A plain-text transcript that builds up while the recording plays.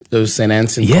Those St.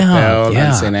 Anselm Coppell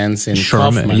and St. Anselm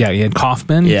Kaufman. Yeah, you had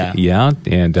Kaufman. Yeah.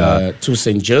 And two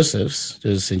St. Joseph's.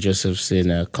 There's St. Joseph's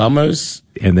in Commerce.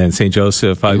 And then St.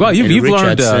 Joseph. Well, you've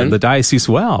learned the diocese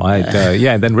well.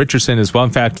 And then Richardson as well.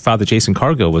 In fact, Father Jason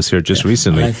Cargill was here just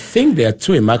recently. I think there are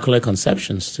two Immaculate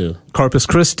Conceptions, too. Corpus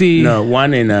Christi. No,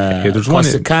 one in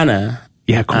Corsicana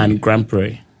and Grand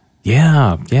Prairie.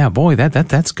 Yeah, boy,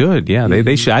 that's good. Yeah,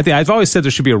 they should. I've always said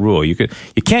there should be a rule. You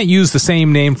can't use the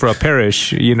same name for a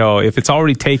parish. If it's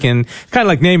already taken, kind of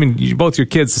like naming both your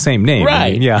kids the same name.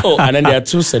 Right. Yeah. Oh, and then there are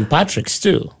two St. Patrick's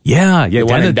too. Yeah.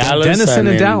 One in Dallas Denison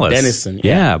and Dallas. Denison.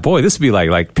 Yeah. Boy, this would be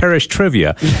like parish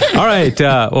trivia. All right.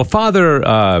 Well,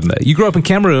 Father, you grew up in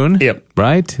Cameroon. Yep.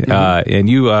 Right. Mm-hmm. And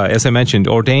you, as I mentioned,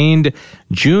 ordained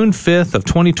June 5th of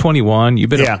 2021. You've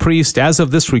been a priest as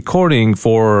of this recording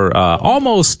for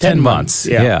almost 10 months.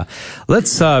 Yeah.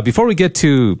 Let's, before we get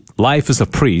to life as a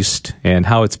priest and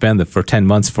how it's been for 10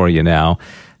 months for you now,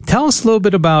 tell us a little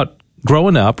bit about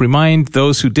growing up. Remind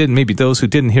those who didn't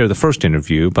hear the first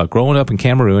interview about growing up in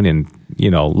Cameroon and,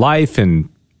 life and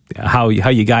how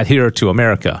you got here to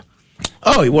America.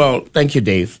 Oh, well, thank you,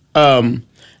 Dave.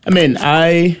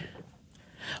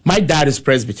 My dad is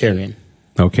Presbyterian.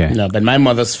 Okay. But my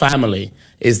mother's family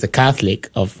is the Catholic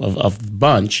of the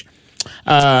bunch.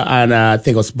 And I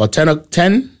think it was about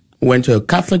 10, went to a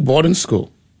Catholic boarding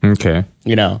school. Okay.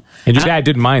 And your dad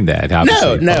didn't mind that,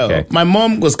 obviously. No. Okay. My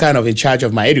mom was kind of in charge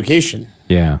of my education.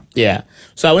 Yeah. Yeah.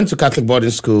 So I went to Catholic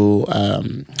boarding school,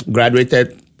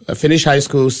 graduated, finished high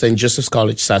school, St. Joseph's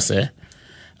College, Sase.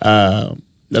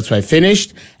 That's where I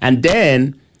finished. And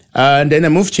then I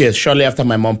moved here shortly after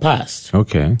my mom passed.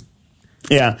 Okay.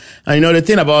 Yeah. And the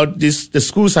thing about the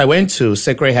schools I went to,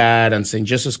 Sacred Heart and St.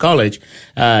 Joseph's College,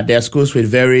 they are schools with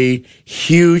very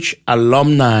huge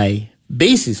alumni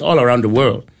bases all around the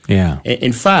world. Yeah.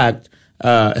 In fact,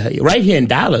 right here in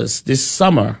Dallas this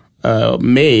summer,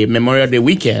 May, Memorial Day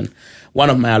weekend, one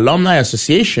of my alumni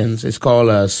associations is called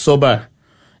SOBA,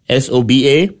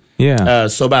 S-O-B-A. Yeah.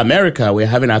 Sober America. We're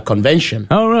having our convention.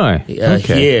 Oh, right.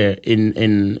 Here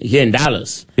in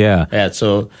Dallas. Yeah.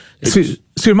 So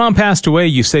your mom passed away.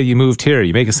 You say you moved here.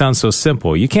 You make it sound so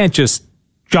simple. You can't just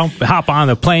hop on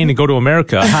a plane and go to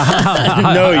America.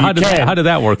 No, you can't. How did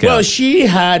that work out? Well, she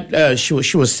had she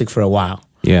was sick for a while.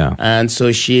 Yeah. And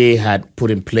so she had put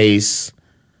in place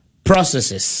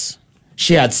processes.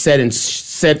 She had set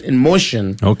in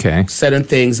motion. Okay. Certain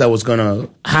things that was going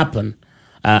to happen.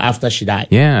 After she died.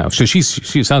 Yeah, so she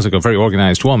sounds like a very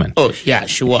organized woman. Oh, yeah,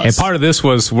 she was. And part of this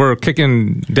was we're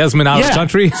kicking Desmond out of the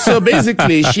country? So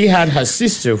basically, she had her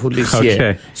sister who lives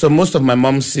here. So most of my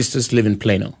mom's sisters live in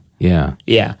Plano. Yeah.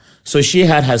 Yeah. So she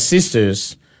had her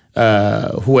sisters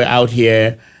who were out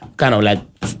here kind of like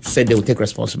said they would take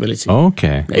responsibility.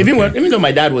 Okay. Even though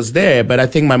my dad was there, but I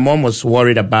think my mom was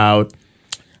worried about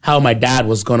how my dad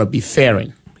was going to be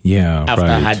faring. Yeah, after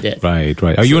her death.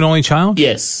 Right. Are you an only child?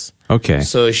 Yes. Okay.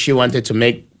 So she wanted to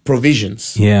make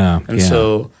provisions. Yeah. And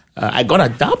so I got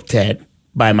adopted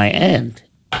by my aunt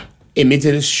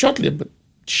immediately,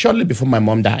 shortly before my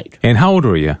mom died. And how old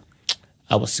were you?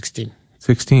 I was 16.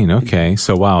 16, okay.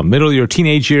 So, wow, middle of your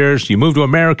teenage years, you moved to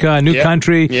America, a new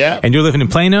country. Yeah. And you're living in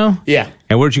Plano? Yeah.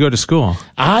 And where'd you go to school?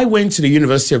 I went to the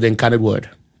University of the Incarnate Word.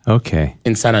 Okay.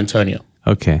 In San Antonio.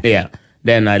 Okay. Yeah.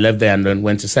 Then I left there and then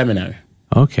went to seminary.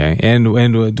 Okay. And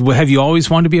have you always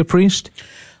wanted to be a priest?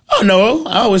 Oh, no.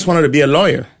 I always wanted to be a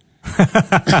lawyer. You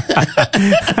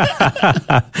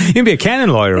can be a canon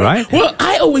lawyer, right? Well,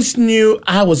 I always knew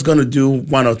I was going to do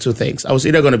one or two things. I was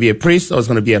either going to be a priest or I was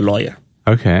going to be a lawyer.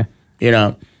 Okay.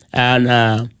 And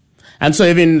so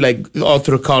even like all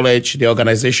through college, the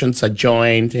organizations I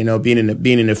joined, being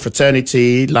in a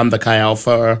fraternity, Lambda Chi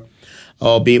Alpha,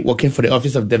 or working for the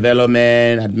Office of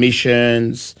Development,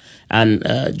 admissions, and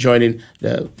joining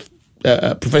the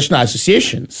professional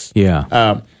associations.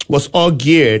 Yeah. Was all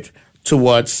geared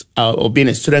towards, or being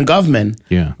a student government,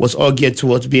 was all geared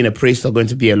towards being a priest or going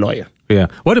to be a lawyer. Yeah.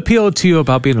 What appealed to you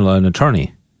about being an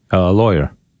attorney, a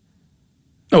lawyer?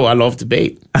 Oh, I love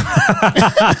debate.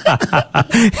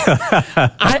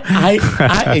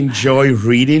 I enjoy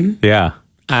reading. Yeah.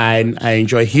 And I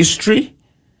enjoy history.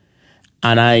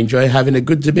 And I enjoy having a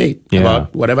good debate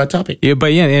about whatever topic. Yeah,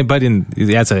 but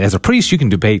as a priest, you can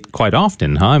debate quite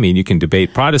often, huh? I mean, you can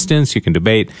debate Protestants, you can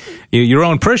debate your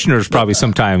own parishioners probably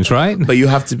sometimes, right? But you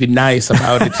have to be nice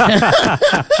about it.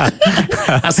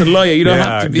 As a lawyer, you don't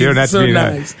have to be so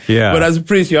nice. Yeah. But as a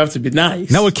priest, you have to be nice.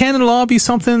 Now, would canon law be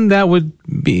something that would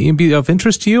be of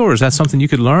interest to you, or is that something you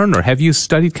could learn, or have you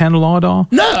studied canon law at all?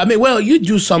 No, I mean, well, you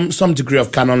do some degree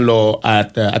of canon law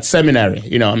at seminary.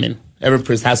 Every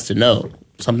priest has to know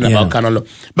something about canon law.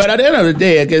 But at the end of the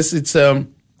day, I guess it's, I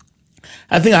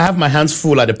I think I have my hands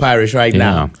full at the parish right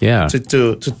now. Yeah.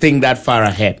 To think that far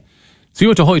ahead. So you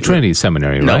went to Holy Trinity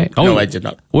Seminary, right? No, I did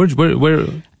not. Where?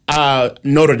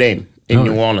 Notre Dame in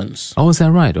New Orleans. Oh, is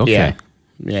that right? Okay.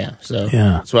 Yeah.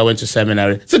 So I went to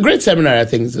seminary. It's a great seminary. I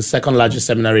think it's the second largest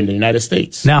seminary in the United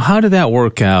States. Now, how did that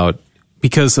work out?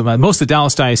 Because most of the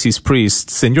Dallas Diocese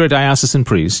priests, and you're a diocesan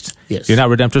priest. Yes. You're not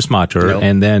Redemptoris Mater. No.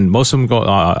 And then most of them go,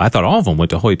 I thought all of them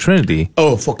went to Holy Trinity.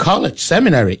 Oh, for college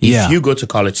seminary. If you go to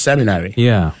college seminary.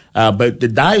 Yeah. But the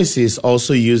diocese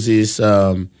also uses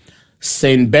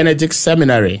St. Benedict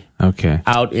Seminary. Okay.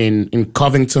 Out in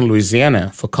Covington,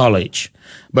 Louisiana for college.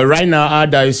 But right now our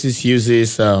diocese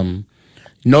uses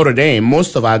Notre Dame.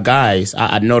 Most of our guys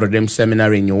are at Notre Dame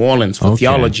Seminary in New Orleans for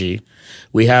theology.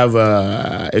 We have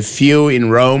a few in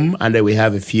Rome, and then we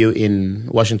have a few in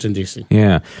Washington, D.C.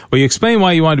 Yeah. Well, you explained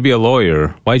why you wanted to be a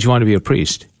lawyer. Why did you want to be a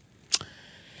priest?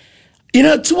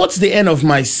 Towards the end of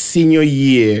my senior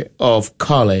year of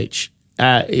college,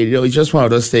 it's just one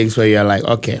of those things where you're like,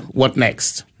 okay, what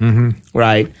next? Mm-hmm.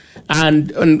 Right?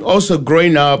 And also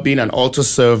growing up, being an altar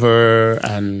server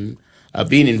and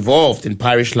being involved in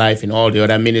parish life in all the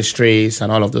other ministries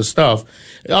and all of those stuff,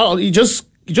 it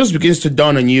just begins to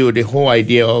dawn on you the whole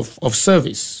idea of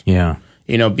service. Yeah.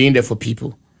 Being there for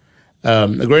people.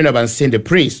 Growing up and seeing the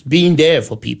priest, being there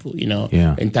for people,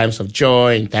 in times of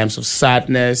joy, in times of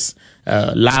sadness,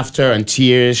 laughter and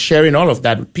tears, sharing all of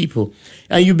that with people.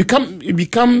 And you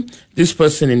become this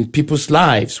person in people's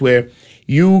lives where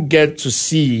you get to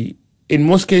see, in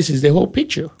most cases, the whole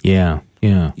picture. Yeah.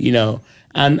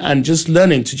 And just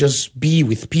learning to just be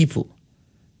with people.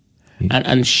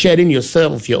 And shedding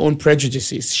yourself of your own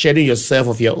prejudices, shedding yourself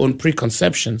of your own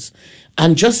preconceptions,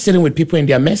 and just sitting with people in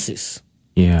their messes.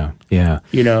 Yeah.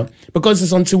 Because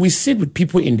it's until we sit with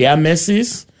people in their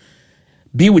messes,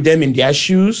 be with them in their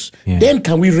shoes, then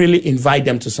can we really invite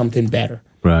them to something better.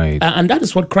 Right. And that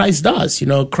is what Christ does.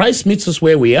 Christ meets us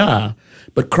where we are,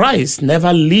 but Christ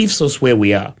never leaves us where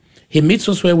we are. He meets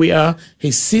us where we are.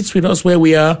 He sits with us where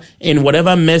we are in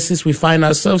whatever messes we find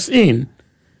ourselves in.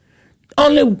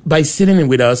 Only by sitting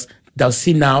with us does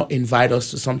he now invite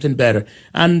us to something better.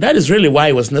 And that is really why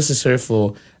it was necessary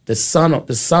for the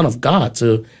Son of God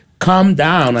to come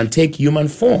down and take human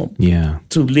form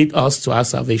to lead us to our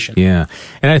salvation. Yeah.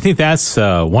 And I think that's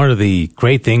one of the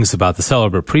great things about the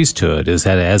celibate priesthood is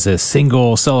that as a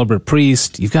single celibate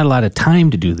priest, you've got a lot of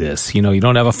time to do this. You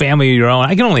don't have a family of your own.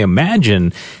 I can only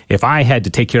imagine if I had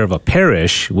to take care of a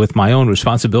parish with my own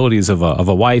responsibilities of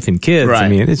a wife and kids. Right. I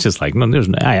mean, it's just like, I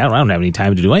don't have any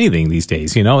time to do anything these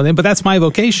days, but that's my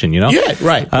vocation, Yeah,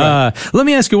 right. Let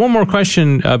me ask you one more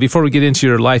question before we get into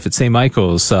your life at St.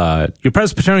 Michael's. Your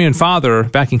Presbyterian father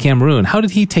back in Cameroon, how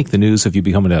did he take the news of you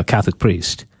becoming a Catholic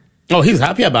priest? Oh, he's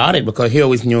happy about it because he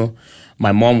always knew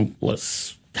my mom would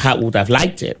have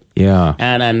liked it. Yeah.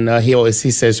 And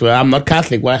he says, well, I'm not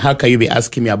Catholic. How can you be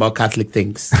asking me about Catholic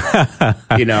things?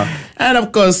 And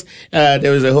of course,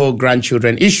 there was a whole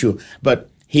grandchildren issue, but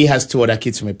he has 2 other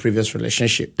kids from a previous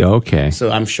relationship. Okay.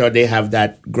 So I'm sure they have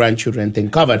that grandchildren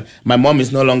thing covered. My mom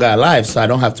is no longer alive, so I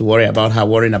don't have to worry about her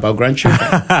worrying about grandchildren.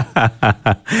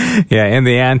 Yeah, and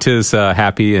the aunt is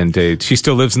happy, and she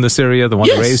still lives in this area, the one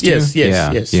that raised you?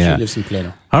 Yes. She lives in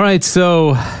Plano. All right,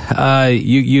 so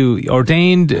you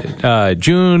ordained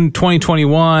June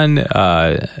 2021.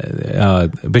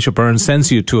 Bishop Burns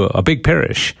sends you to a big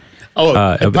parish. Oh,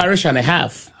 a parish and a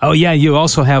half. Oh, yeah. You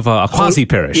also have a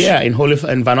quasi-parish. Yeah, in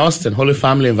Van Austin, Holy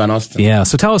Family in Van Austin. Yeah.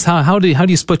 So tell us how do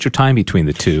you split your time between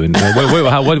the two, and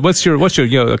what's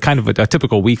your kind of a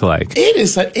typical week like? It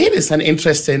is an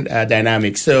interesting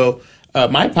dynamic. So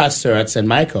my pastor at St.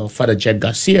 Michael, Father Jed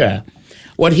Garcia,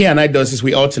 what he and I does is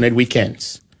we alternate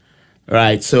weekends.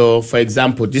 Right. So, for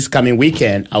example, this coming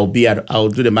weekend I'll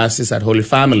do the masses at Holy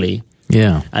Family.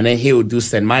 Yeah. And then he will do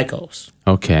St. Michael's.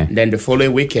 Okay. And then the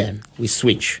following weekend, we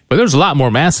switch. But there's a lot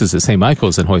more masses at St.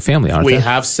 Michael's than Holy Family, aren't there? We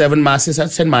have 7 masses at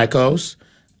St. Michael's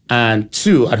and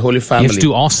 2 at Holy Family. You have to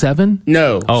do all 7?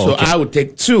 No. Oh, okay. I would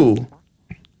take 2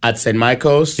 at St.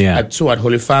 Michael's and 2 at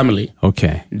Holy Family.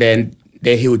 Okay. Then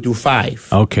he would do 5.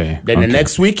 Okay. Then the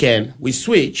next weekend, we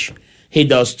switch. He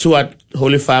does 2 at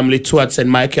Holy Family, 2 at St.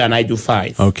 Michael, and I do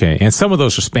 5. Okay. And some of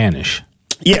those are Spanish.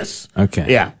 Yes. Okay.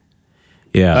 Yeah.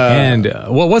 Yeah, and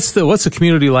what's the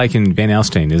community like in Van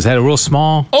Alstyne? Is that a real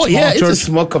small? Oh, yeah, church? It's a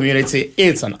small community.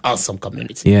 It's an awesome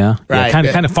community. Yeah, right.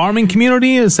 Yeah, kind of farming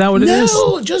community. Is that what it is?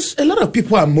 No, just a lot of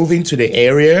people are moving to the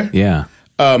area. Yeah,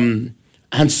 and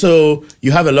so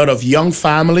you have a lot of young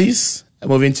families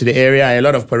moving to the area, and a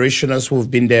lot of parishioners who've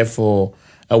been there for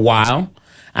a while,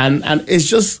 and it's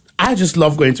just. I just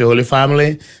love going to Holy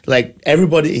Family. Like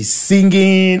everybody is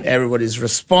singing, everybody's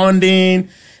responding.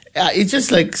 it's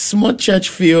just like small church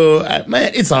feel.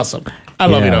 Man, it's awesome. I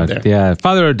love it up there. Yeah.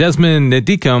 Father Desmond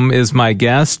Deacom is my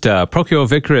guest, Parochial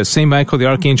Vicar at St. Michael the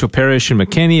Archangel Parish in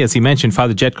McKinney. As he mentioned,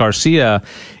 Father Jet Garcia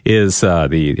is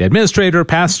the administrator,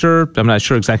 pastor. I'm not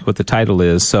sure exactly what the title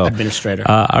is. So administrator.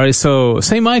 All right. So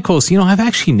St. Michael's, I've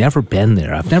actually never been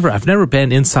there. I've never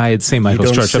been inside St.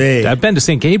 Michael's Church. I've been to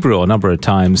St. Gabriel a number of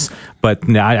times, but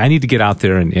I need to get out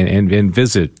there and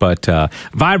visit. But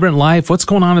vibrant life. What's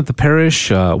going on at the parish?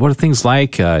 What are things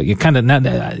like?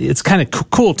 It's kind of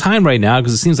cool time right now,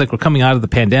 because it seems like we're coming out of the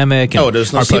pandemic. And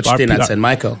there's no such thing at St.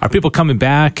 Michael. Are people coming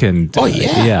back? And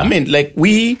I mean, like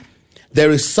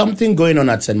there is something going on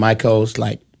at St. Michael's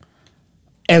like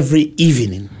every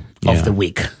evening of the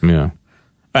week. Yeah.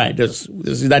 Right. There's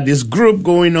this group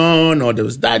going on, or there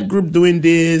was that group doing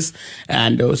this,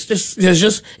 and there's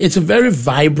just it's a very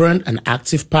vibrant and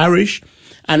active parish.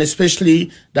 And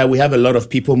especially that we have a lot of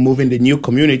people moving, the new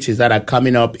communities that are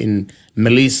coming up in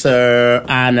Melissa,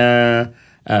 Anna,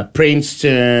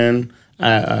 Princeton,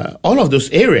 all of those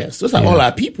areas. Those are all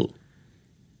our people,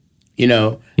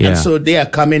 And so they are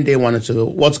coming, they want to know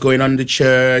what's going on in the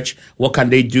church, what can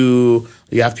they do.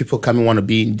 You have people coming, want to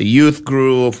be in the youth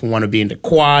group, who want to be in the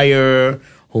choir,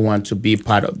 who want to be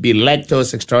be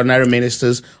lectors, extraordinary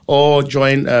ministers, or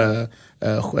join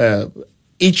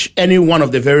any one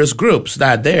of the various groups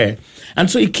that are there. And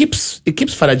so it keeps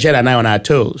Father Jet and I on our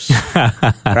toes,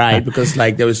 right? Because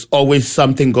like there is always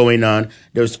something going on.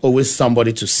 There's always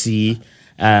somebody to see.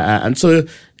 And so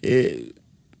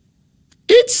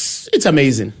it's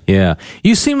amazing. Yeah.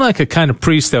 You seem like a kind of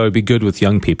priest that would be good with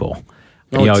young people.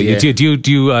 Do you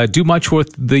do much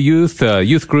with the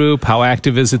youth group? How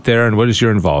active is it there, and what is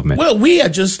your involvement? Well, we are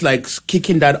just like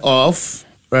kicking that off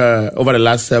over the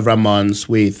last several months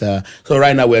with, so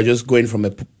right now we're just going from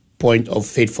a point of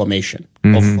faith formation,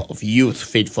 of youth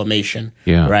faith formation.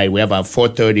 Yeah. Right. We have our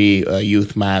 4:30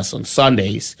 youth mass on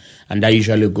Sundays, and that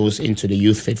usually goes into the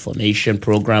youth faith formation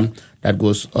program that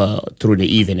goes through the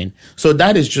evening. So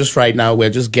that is just right now, we're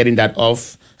just getting that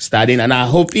off, starting, and our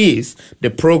hope is the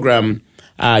program,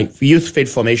 youth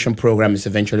faith formation program, is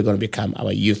eventually going to become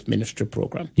our youth ministry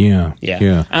program. Yeah.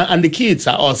 And the kids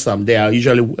are awesome. They are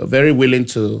usually very willing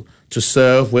to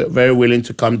serve, very willing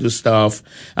to come do stuff.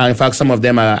 And in fact, some of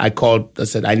them I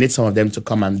said, I need some of them to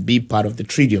come and be part of the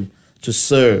Triduum, to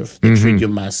serve the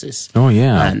Triduum masses. Oh,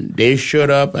 yeah. And they showed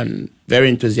up and very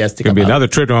enthusiastic. Going to be another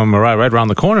Triduum right around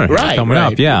the corner. Coming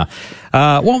up. Yeah.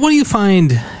 What do you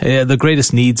find the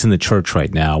greatest needs in the church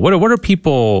right now? What are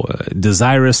people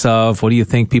desirous of? What do you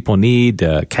think people need?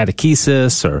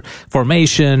 Catechesis or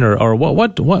formation, or what's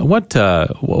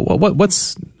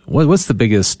the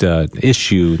biggest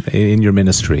issue in your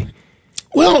ministry?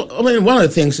 Well, I mean, one of the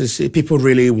things is people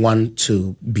really want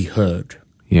to be heard.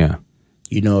 Yeah.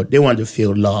 They want to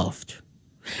feel loved.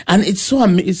 And it's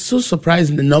so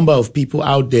surprising, the number of people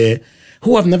out there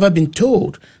who have never been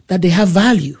told that they have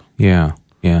value. Yeah.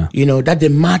 That they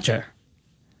matter.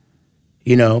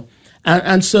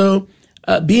 And so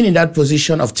being in that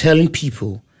position of telling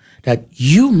people that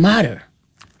you matter,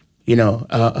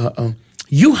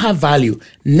 you have value.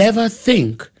 Never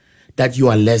think that you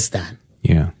are less than.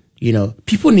 Yeah.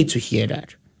 People need to hear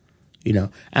that.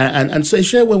 And so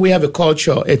especially when we have a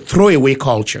culture, a throwaway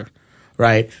culture,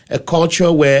 right? A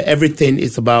culture where everything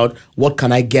is about what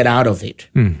can I get out of it,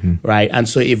 right? And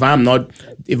so if I'm not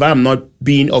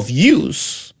being of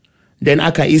use, then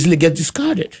I can easily get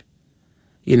discarded,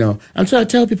 And so I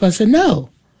tell people, I say, no,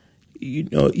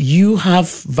 you have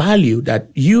value, that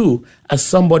you as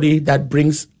somebody that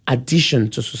brings addition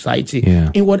to society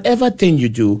in whatever thing you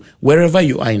do, wherever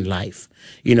you are in life.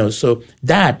 So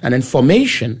that and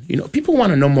information, people want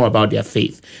to know more about their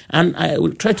faith. And I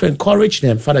will try to encourage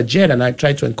them. Father Jed and I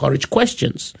try to encourage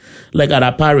questions. Like at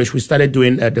our parish, we started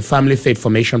doing the family faith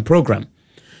formation program.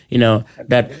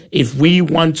 That if we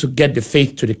want to get the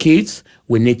faith to the kids,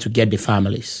 we need to get the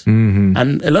families.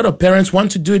 And a lot of parents want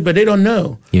to do it, but they don't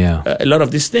know a lot of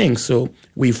these things. So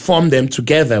we form them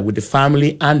together with the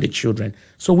family and the children.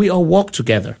 So we all walk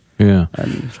together. Yeah.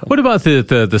 What about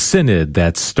the synod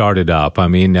that started up? I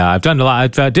mean, I've done a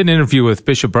lot. I did an interview with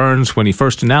Bishop Burns when he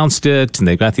first announced it, and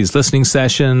they've got these listening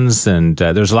sessions, and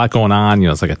there's a lot going on.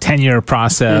 It's like a 10-year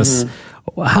process.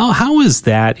 How is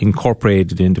that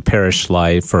incorporated into parish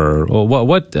life, or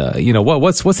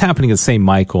what's happening at St.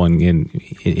 Michael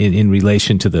in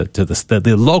relation to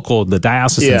the local, the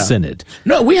diocesan synod?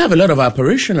 No, we have a lot of our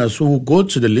parishioners who go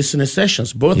to the listening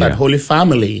sessions, both at Holy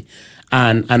Family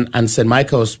and St.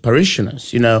 Michael's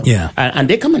parishioners, and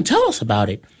they come and tell us about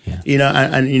it,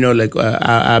 like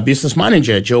our business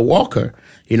manager, Joe Walker,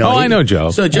 I know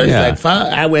Joe. So Joe's like,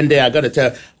 I went there, I got to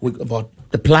tell about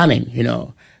the planning,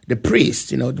 the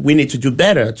priests, we need to do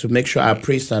better to make sure our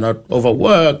priests are not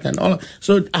overworked and all.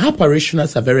 So our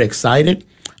parishioners are very excited,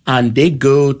 and they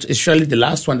go to, especially the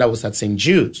last one that was at St.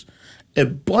 Jude's. A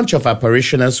bunch of our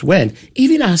parishioners went.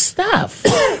 Even our staff,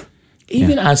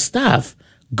 our staff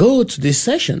go to these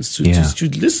sessions to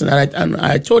listen. And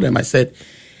I told them, I said,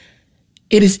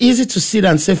 it is easy to sit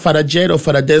and say Father Jed or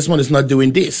Father Desmond is not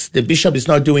doing this. The bishop is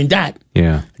not doing that.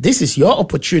 Yeah. This is your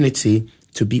opportunity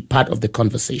to be part of the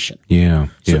conversation. Yeah.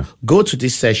 So go to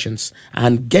these sessions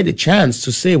and get a chance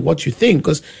to say what you think,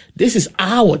 because this is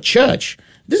our church.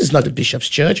 This is not the bishop's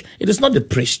church. It is not the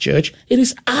priest's church. It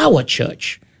is our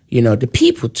church. The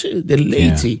people too, the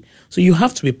laity. Yeah. So you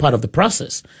have to be part of the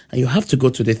process, and you have to go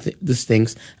to these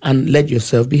things and let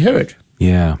yourself be heard.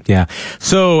 Yeah.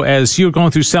 So as you're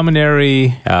going through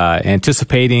seminary,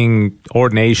 anticipating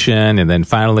ordination, and then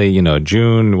finally,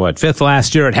 June 5th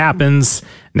last year, it happens.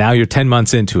 Now you're 10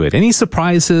 months into it. Any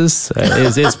surprises?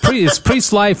 Is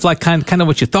priest life like kind of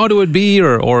what you thought it would be,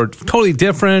 or totally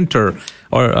different, or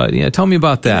tell me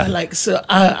about that. Yeah,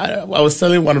 I was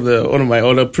telling one of my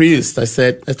older priests. I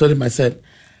told him,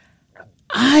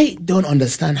 I don't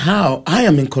understand how I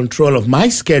am in control of my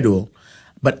schedule,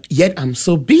 but yet I'm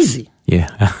so busy. Yeah.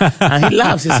 And he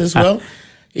laughs. He says, well,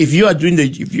 if you are doing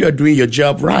your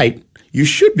job right, you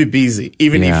should be busy,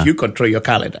 even if you control your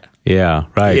calendar. Yeah,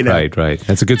 right.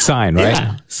 That's a good sign, right?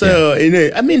 Yeah. So,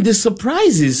 the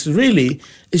surprises really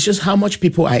is just how much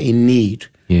people are in need.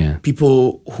 Yeah.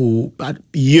 People who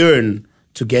yearn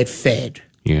to get fed.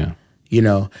 Yeah.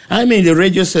 The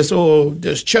radio says,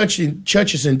 there's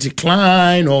churches in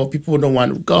decline, or people don't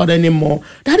want God anymore.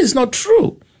 That is not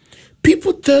true.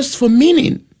 People thirst for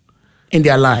meaning in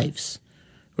their lives,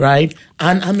 right?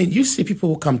 And you see people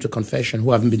who come to confession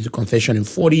who haven't been to confession in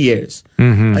 40 years.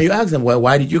 Mm-hmm. And you ask them, well,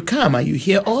 why did you come? And you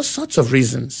hear all sorts of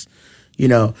reasons.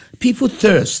 People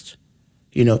thirst.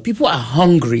 People are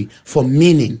hungry for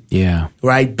meaning. Yeah.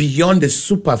 Right? Beyond the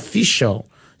superficial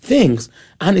things.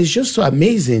 And it's just so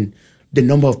amazing, the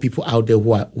number of people out there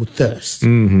who thirst.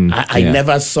 Mm-hmm. I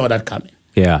never saw that coming.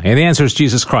 Yeah, and the answer is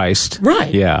Jesus Christ.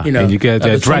 Right. Yeah, and you get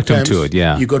direct them to it,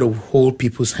 yeah. You got to hold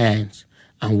people's hands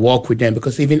and walk with them,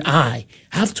 because even I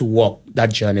have to walk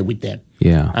that journey with them.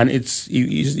 Yeah. And it's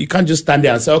you can't just stand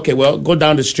there and say, okay, well, go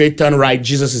down the straight, turn right,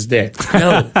 Jesus is there.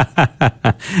 No.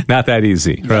 Not that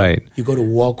easy, right. You got to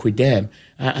walk with them.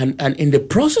 And in the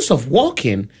process of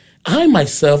walking, I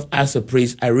myself, as a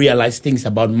priest, I realized things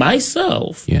about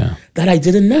myself that I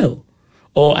didn't know.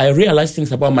 Or I realized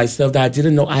things about myself that I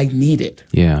didn't know I needed.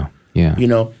 Yeah.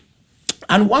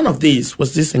 And one of these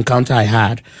was this encounter I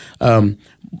had.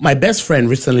 My best friend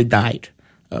recently died,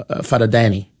 Father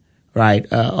Danny, right,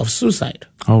 of suicide.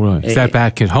 Oh, right. Is that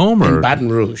back at home? Or? In Baton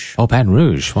Rouge. Oh, Baton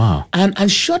Rouge. Wow. And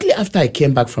shortly after I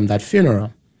came back from that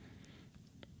funeral,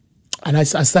 and I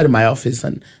sat in my office,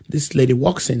 and this lady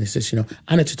walks in and says,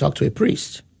 I need to talk to a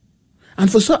priest.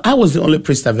 And I was the only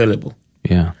priest available.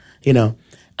 Yeah.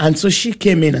 And so she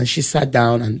came in and she sat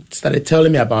down and started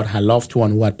telling me about her loved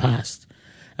one who had passed,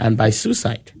 and by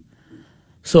suicide.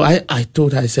 So I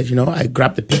told her, I said, I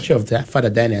grabbed the picture of Father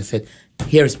Danny. I said,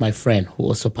 here is my friend who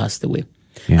also passed away.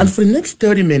 Yeah. And for the next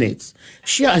 30 minutes,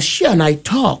 she and I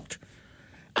talked.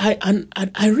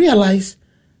 I realized,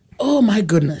 oh my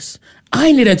goodness,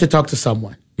 I needed to talk to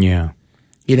someone. Yeah.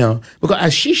 Because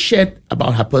as she shared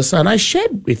about her person, and I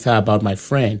shared with her about my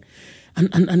friend,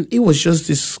 and it was just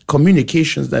these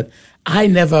communications that I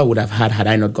never would have had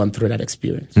I not gone through that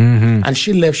experience. Mm-hmm. And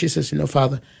she left, she says,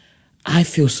 Father, I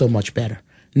feel so much better.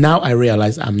 Now I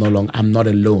realize I'm not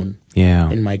alone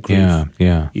in my grief.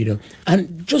 Yeah.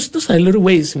 And just those are little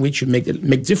ways in which you make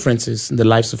differences in the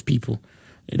lives of people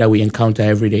that we encounter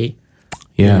every day.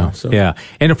 Yeah.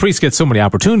 And a priest gets so many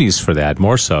opportunities for that,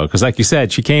 more so. Because like you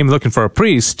said, she came looking for a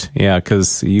priest. Yeah,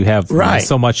 because you have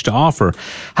so much to offer.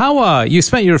 How, you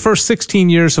spent your first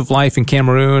 16 years of life in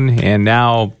Cameroon, and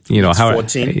now,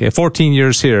 14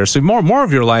 years here. So more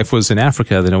of your life was in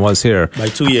Africa than it was here. By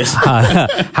 2 years.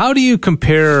 How do you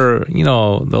compare,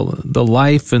 the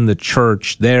life in the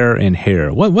church there and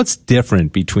here? What's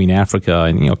different between Africa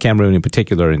and, Cameroon in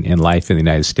particular, and life in the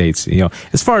United States,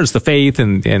 as far as the faith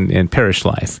and parish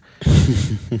life?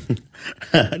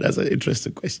 That's an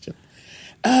interesting question.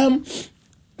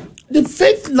 The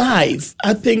faith life,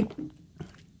 I think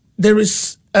there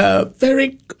is a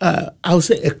very, I would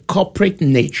say, a corporate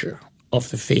nature of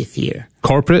the faith here.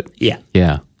 Corporate? Yeah.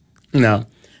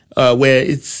 Where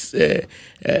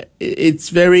it's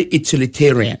very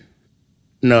utilitarian.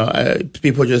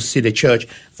 People just see the church.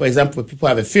 For example, people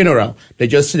have a funeral, they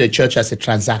just see the church as a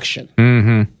transaction.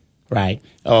 Mm-hmm. Right?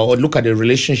 Or look at the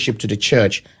relationship to the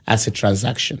church as a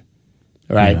transaction.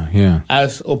 Right? Yeah.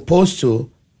 As opposed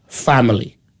to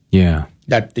family. Yeah.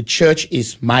 That the church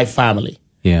is my family.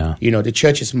 Yeah. The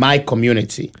church is my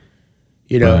community.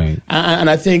 Right. And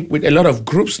I think with a lot of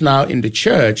groups now in the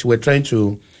church, we're trying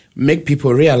to make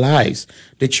people realize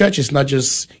the church is not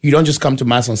just, you don't just come to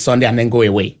Mass on Sunday and then go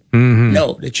away. Mm-hmm.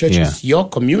 No, the church is your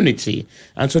community.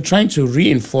 And so trying to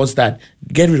reinforce that,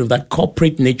 get rid of that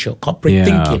corporate nature, corporate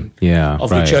thinking of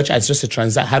the church as just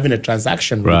having a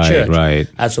transaction with the church.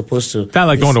 As opposed to... Kind of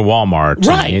like going to Walmart.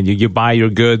 Right. And you buy your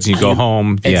goods and you go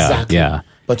home. Exactly. Yeah.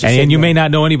 But you may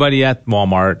not know anybody at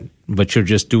Walmart, but you're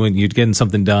getting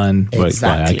something done.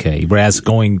 Exactly. Okay. Whereas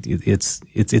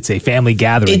it's a family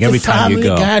gathering every time you go.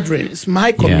 It's a family gathering. It's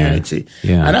my community.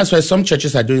 Yeah. And that's why some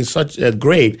churches are doing such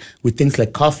great with things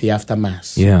like coffee after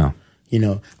Mass. Yeah.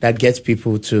 That gets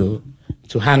people to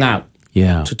hang out.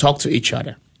 Yeah. To talk to each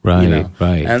other. Right.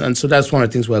 Right. And so that's one of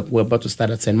the things we're about to start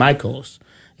at St. Michael's,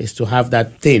 is to have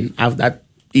that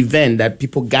event that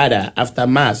people gather after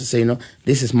Mass to say,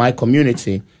 this is my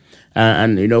community.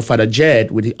 And Father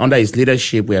Jed, under his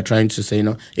leadership, we are trying to say,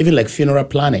 even like funeral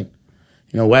planning,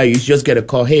 where you just get a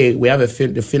call, hey, we have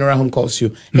the funeral home calls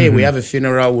you, hey, we have a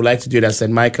funeral, we'd like to do it at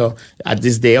St. Michael at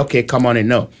this day. Okay, come on in.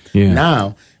 No. Yeah.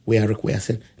 Now we are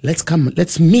saying,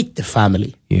 let's meet the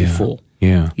family before.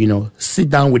 Yeah. Sit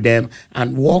down with them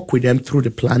and walk with them through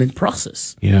the planning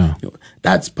process. Yeah.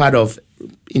 That's part of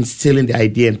instilling the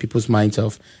idea in people's minds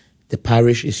of the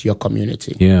parish is your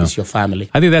community. Yeah. It's your family.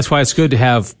 I think that's why it's good to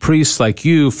have priests like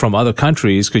you from other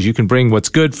countries, because you can bring what's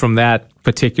good from that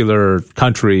particular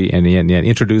country and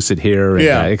introduce it here.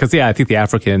 Because I think the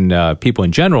African people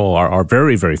in general are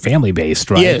very, very family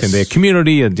based, right? Yes. And their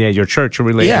community and your church are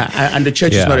related. Yeah, and the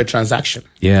church is not a transaction.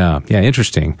 Yeah,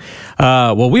 interesting.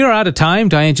 Well, we are out of time.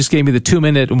 Diane just gave me the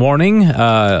 2-minute warning.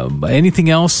 Anything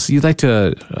else you'd like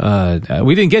to?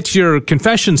 We didn't get to your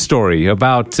confession story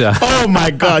about. Oh my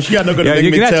gosh, you're not going to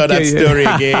make me tell that story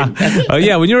again.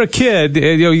 When you're a kid,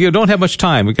 you don't have much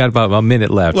time. We got about a minute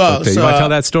left. Well, you want to tell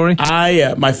that story?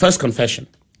 My first confession.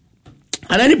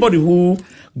 And anybody who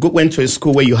went to a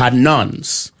school where you had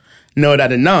nuns know that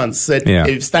the nuns said, if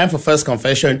it's time for first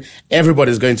confession,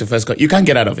 everybody's going to first confession. You can't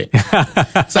get out of it.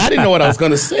 So I didn't know what I was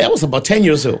going to say. I was about 10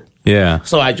 years old. Yeah.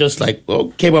 So I just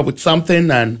came up with something,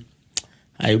 and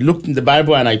I looked in the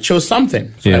Bible and I chose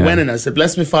something. So I went in and I said,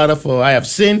 bless me, Father, for I have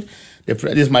sinned. This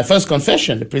is my first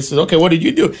confession. The priest says, okay, what did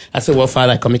you do? I said, well,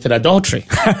 Father, I committed adultery.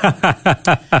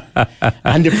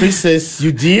 And the priest says,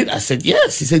 you did? I said,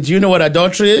 yes. He said, do you know what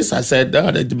adultery is? I said,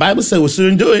 the Bible says we'll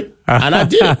soon do it. And I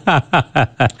did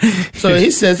it. So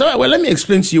he says, all right, well, let me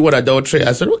explain to you what adultery is.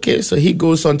 I said, okay. So he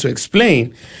goes on to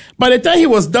explain. By the time he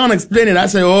was done explaining, I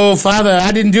said, oh, Father,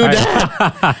 I didn't do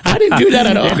that. I didn't do that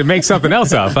at all. You had to make something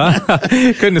else up, huh?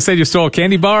 Couldn't have said you stole a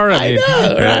candy bar? I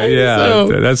know, right? Yeah,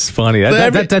 so, that's funny.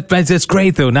 That's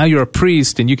great, though. Now you're a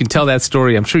priest, and you can tell that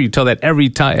story. I'm sure you tell that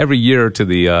every year to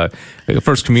the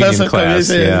First Communion class.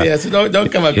 So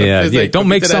don't come up with don't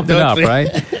make something up, right?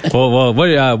 Well,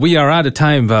 we are out of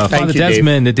time. Father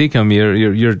Desmond Ndicom,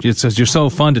 you're so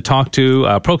fun to talk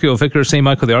to. Parochial Vicar, St.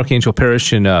 Michael the Archangel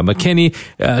Parish in McKinney.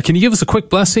 Can you give us a quick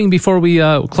blessing before we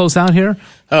close out here?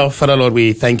 Oh, Father Lord,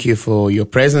 we thank you for your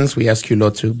presence. We ask you,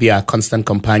 Lord, to be our constant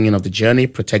companion of the journey,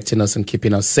 protecting us and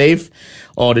keeping us safe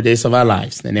all the days of our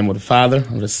lives. In the name of the Father,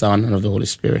 of the Son, and of the Holy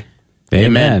Spirit.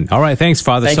 Amen. All right. Thanks,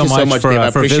 Father, so much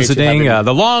for visiting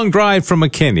the long drive from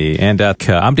McKinney. And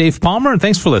I'm Dave Palmer, and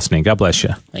thanks for listening. God bless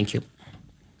you. Thank you.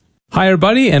 Hi,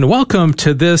 everybody, and welcome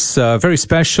to this very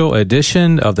special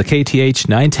edition of the KTH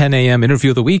 910 AM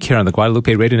Interview of the Week here on the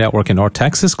Guadalupe Radio Network in North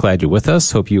Texas. Glad you're with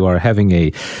us. Hope you are having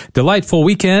a delightful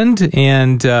weekend.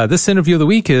 And this Interview of the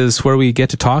Week is where we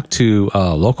get to talk to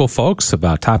local folks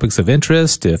about topics of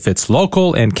interest. If it's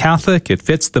local and Catholic, it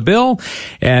fits the bill.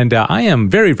 And I am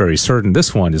very, very certain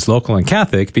this one is local and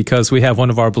Catholic because we have one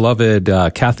of our beloved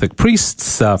Catholic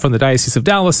priests from the Diocese of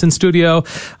Dallas in studio,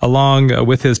 along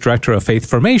with his Director of Faith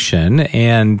Formation.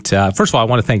 And first of all, I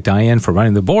want to thank Diane for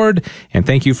running the board, and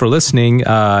thank you for listening.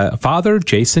 Father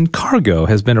Jason Cargo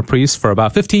has been a priest for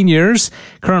about 15 years,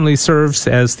 currently serves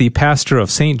as the pastor of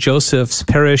St. Joseph's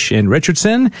Parish in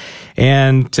Richardson,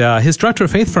 and his Director of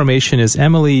Faith Formation is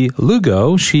Emily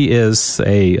Lugo. She is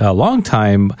a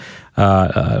longtime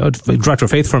Director of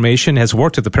Faith Formation, has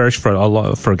worked at the parish for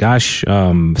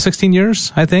 16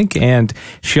 years, I think, and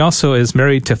she also is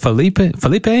married to Philippe,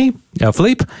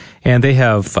 and they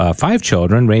have 5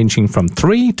 children ranging from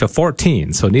 3 to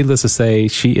 14. So needless to say,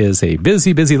 she is a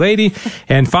busy, busy lady.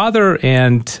 And Father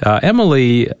and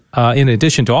Emily, in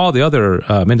addition to all the other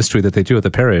ministry that they do at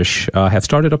the parish, have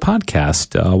started a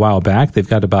podcast a while back. They've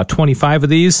got about 25 of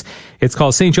these. It's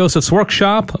called St. Joseph's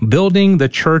Workshop, Building the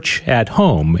Church at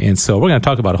Home. And So we're going to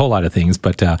talk about a whole lot of things,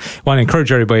 but I want to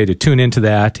encourage everybody to tune into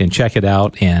that and check it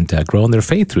out and grow in their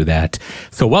faith through that.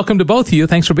 So welcome to both of you.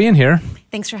 Thanks for being here.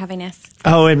 Thanks for having us.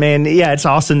 Oh, and man, yeah, it's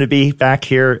awesome to be back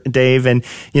here, Dave. And,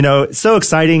 it's so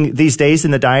exciting these days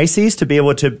in the diocese to be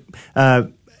able to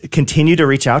continue to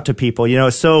reach out to people.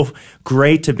 It's so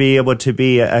great to be able to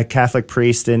be a Catholic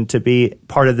priest and to be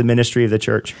part of the ministry of the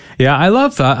church. Yeah, I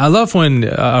love when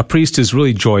a priest is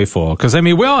really joyful, because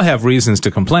we all have reasons to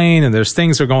complain, and there's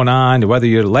things that are going on, whether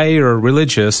you're lay or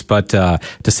religious. But to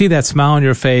see that smile on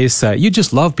your face, you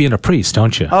just love being a priest,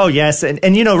 don't you? Oh yes, and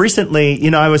recently,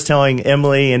 I was telling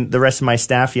Emily and the rest of my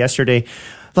staff yesterday,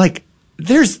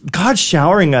 there's God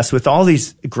showering us with all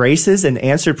these graces and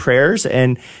answered prayers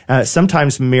and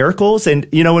sometimes miracles. And,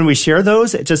 when we share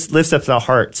those, it just lifts up the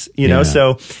hearts, Yeah.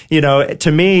 So,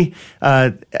 to me,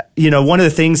 one of the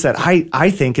things that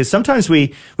I think is sometimes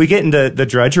we get into the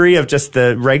drudgery of just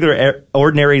the regular,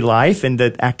 ordinary life and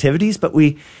the activities, but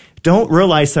we don't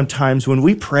realize sometimes when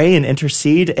we pray and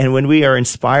intercede and when we are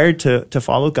inspired to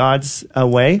follow God's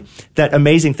way, that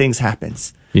amazing things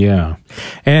happens. Yeah.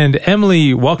 And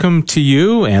Emily, welcome to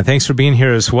you, and thanks for being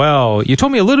here as well. You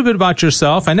told me a little bit about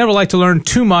yourself. I never like to learn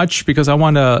too much because I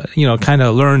want to, kind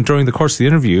of learn during the course of the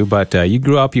interview, but you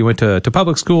grew up, you went to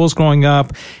public schools growing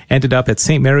up, ended up at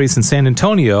St. Mary's in San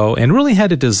Antonio, and really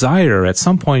had a desire at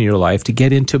some point in your life to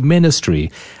get into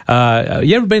ministry.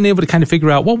 You ever been able to kind of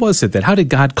figure out, what was it how did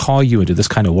God call you into this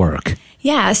kind of work?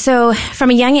 Yeah, so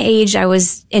from a young age, I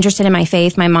was interested in my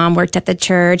faith. My mom worked at the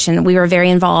church, and we were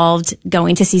very involved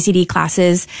going to CCD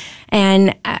classes.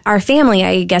 And our family,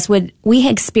 I guess, we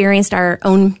experienced our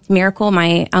own miracle.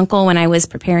 My uncle, when I was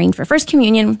preparing for First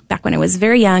Communion, back when I was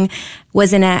very young,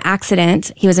 was in an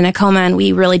accident. He was in a coma, and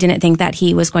we really didn't think that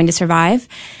he was going to survive.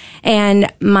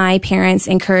 And my parents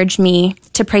encouraged me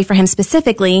to pray for him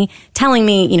specifically, telling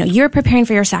me, you're preparing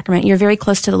for your sacrament. You're very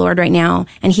close to the Lord right now,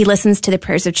 and he listens to the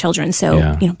prayers of children.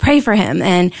 So, pray for him.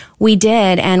 And we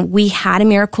did, and we had a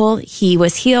miracle. He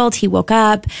was healed. He woke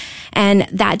up, and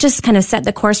that just kind of set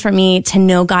the course for me to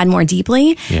know God more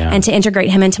deeply and to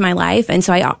integrate him into my life. And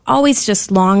so I always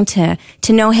just longed to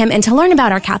know him and to learn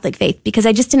about our Catholic faith, because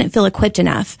I just didn't feel equipped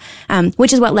enough,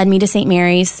 which is what led me to St.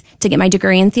 Mary's to get my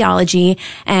degree in theology.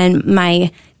 And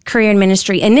my career in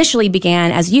ministry initially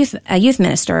began as a youth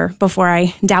minister before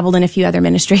I dabbled in a few other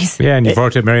ministries. Yeah, and you've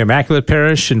worked at Mary Immaculate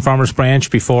Parish in Farmers Branch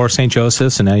before St.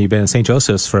 Joseph's, and now you've been at St.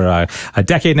 Joseph's for a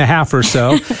decade and a half or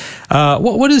so.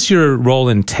 What does your role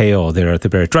entail there at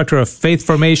the parish? Director of Faith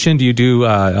Formation? Do you do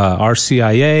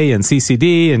RCIA and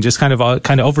CCD and just kind of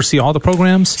oversee all the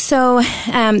programs? So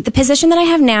the position that I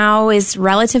have now is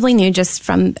relatively new, just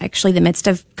from actually the midst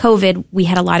of COVID. We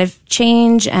had a lot of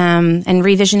change and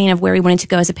revisioning of where we wanted to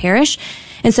go as a parish.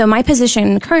 And so my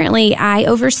position currently, I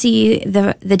oversee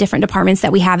the different departments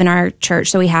that we have in our church.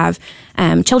 So we have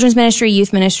children's ministry,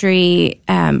 youth ministry,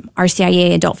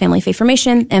 RCIA, adult family faith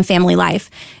formation, and family life.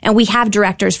 And we have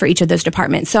directors for each of those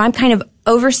departments. So I'm kind of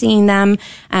overseeing them,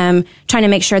 trying to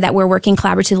make sure that we're working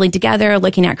collaboratively together,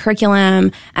 looking at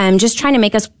curriculum, just trying to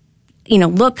make us,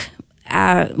 look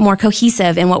more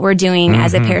cohesive in what we're doing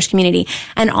as a parish community.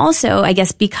 And also, I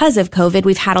guess because of COVID,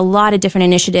 we've had a lot of different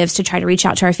initiatives to try to reach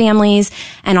out to our families,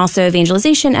 and also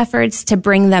evangelization efforts to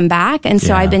bring them back. And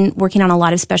so I've been working on a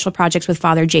lot of special projects with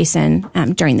Father Jason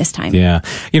during this time. Yeah.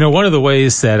 One of the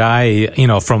ways that I,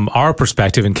 from our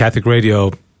perspective in Catholic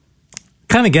Radio,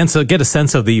 kind of get a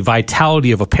sense of the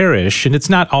vitality of a parish, and it's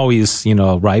not always,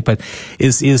 right, but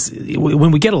is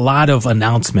when we get a lot of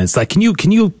announcements, like, can you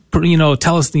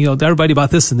tell us, everybody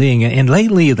about this thing. And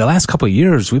lately, the last couple of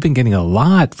years, we've been getting a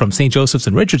lot from St. Joseph's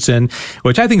and Richardson,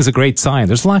 which I think is a great sign.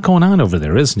 There's a lot going on over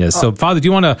there, isn't it? So, Father, do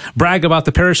you want to brag about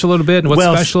the parish a little bit and what's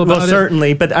special about it? Well,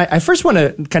 certainly. But I first want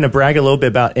to kind of brag a little bit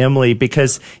about Emily,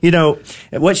 because,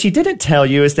 what she didn't tell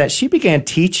you is that she began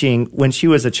teaching when she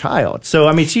was a child. So,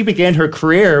 she began her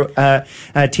career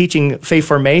teaching faith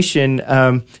formation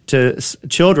to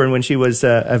children when she was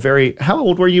how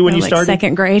old were you when you started?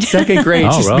 Second grade. Second grade.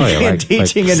 Oh, really?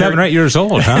 Teaching like 7 or 8 years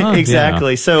old, huh?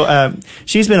 Exactly. Yeah. So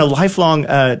she's been a lifelong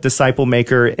disciple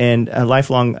maker and a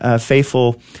lifelong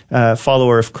faithful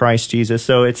follower of Christ Jesus.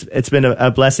 So it's been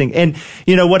a blessing. And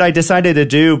what I decided to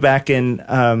do back in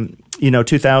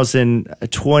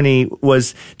 2020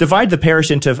 was divide the parish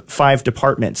into 5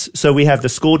 departments. So we have the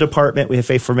school department, we have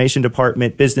faith formation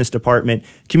department, business department,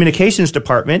 communications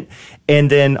department,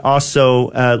 and then also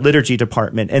liturgy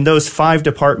department. And those 5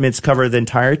 departments cover the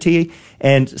entirety.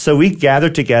 And so we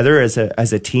gather together as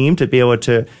a team to be able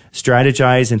to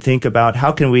strategize and think about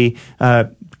how can we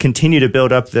continue to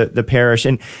build up the parish.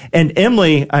 And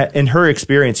Emily, in her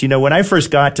experience, when I first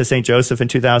got to St. Joseph in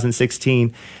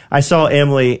 2016, I saw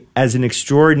Emily as an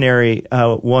extraordinary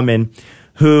woman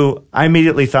who I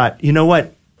immediately thought, you know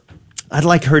what? I'd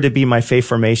like her to be my faith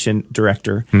formation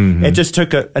director. Mm-hmm. It just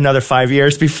took another 5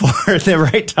 years before the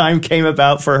right time came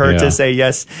about for her to say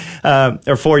yes,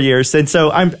 or 4 years. And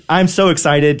so I'm so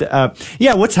excited.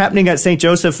 What's happening at St.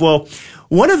 Joseph? Well,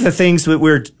 one of the things that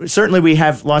we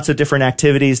have lots of different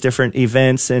activities, different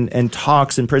events and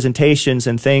talks and presentations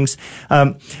and things.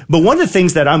 But one of the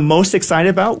things that I'm most excited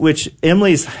about, which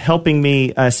Emily's helping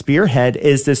me spearhead,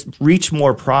 is this Reach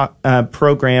More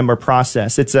program or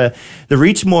process. The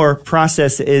Reach More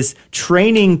process is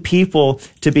training people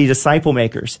to be disciple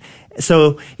makers.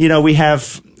 So, we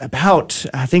have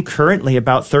currently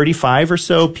about 35 or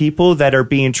so people that are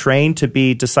being trained to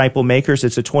be disciple makers.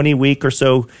 It's a 20-week or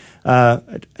so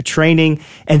training,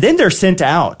 and then they're sent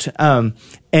out.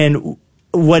 And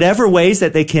whatever ways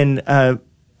that they can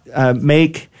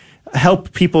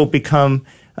help people become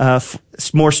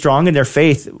more strong in their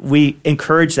faith, we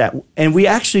encourage that. And we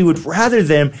actually would rather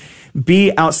them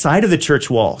be outside of the church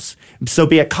walls. So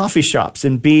be at coffee shops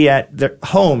and be at their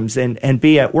homes and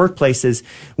be at workplaces,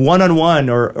 one-on-one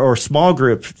or small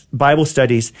group Bible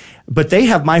studies. But they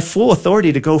have my full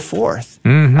authority to go forth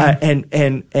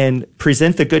and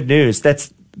present the good news.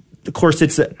 Of course,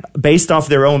 it's based off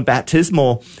their own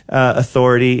baptismal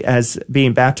authority as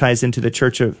being baptized into the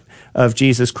Church of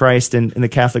Jesus Christ and in the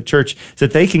Catholic Church, so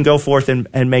that they can go forth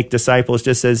and make disciples,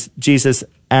 just as Jesus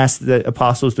asked the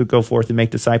apostles to go forth and make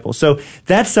disciples. So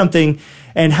that's something.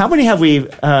 And how many have we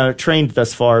trained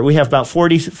thus far? We have about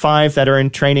 45 that are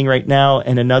in training right now,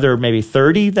 and another maybe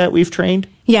 30 that we've trained.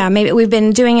 Yeah, maybe we've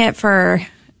been doing it for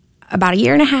about a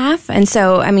year and a half. And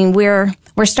so,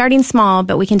 we're starting small,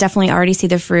 but we can definitely already see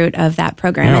the fruit of that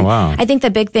program. Oh, wow. I think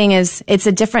the big thing is it's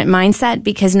a different mindset,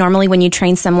 because normally when you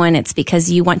train someone, it's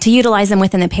because you want to utilize them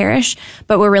within the parish,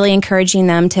 but we're really encouraging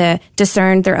them to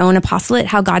discern their own apostolate,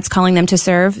 how God's calling them to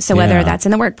serve. So whether that's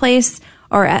in the workplace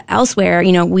or elsewhere,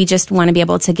 we just want to be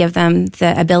able to give them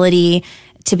the ability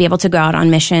to be able to go out on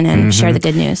mission and share the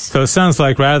good news. So it sounds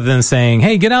like rather than saying,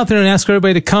 hey, get out there and ask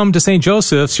everybody to come to St.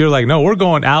 Joseph's, you're like, no, we're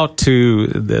going out to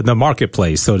the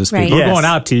marketplace, so to speak. Right. We're going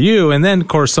out to you. And then, of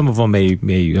course, some of them may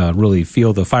really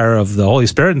feel the fire of the Holy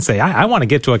Spirit and say, I want to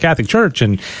get to a Catholic church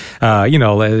and,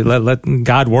 let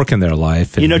God work in their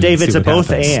life. And, Dave, it's a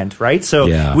both and, right?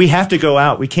 So we have to go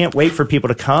out. We can't wait for people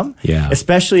to come,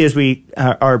 especially as we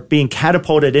are being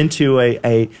catapulted into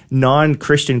a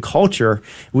non-Christian culture.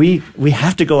 We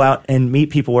have to go out and meet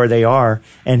people where they are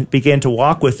and begin to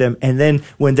walk with them, and then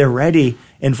when they're ready,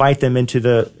 invite them into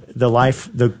the life,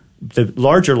 the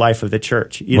larger life of the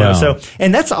church. So,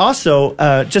 and that's also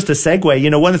just a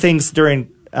segue. One of the things during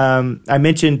I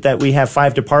mentioned that we have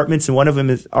 5 departments, and one of them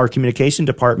is our communication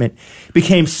department.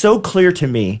 Became so clear to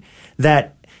me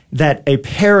that a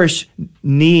parish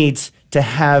needs to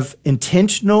have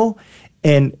intentional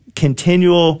and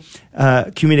continual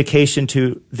communication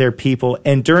to their people.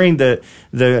 And during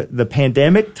the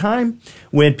pandemic time,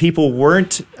 when people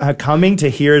weren't coming to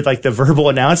hear like the verbal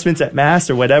announcements at Mass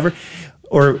or whatever,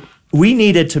 or we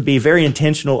needed to be very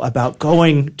intentional about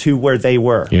going to where they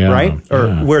were, right?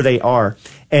 Or where they are.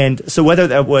 And so whether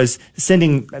that was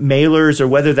sending mailers, or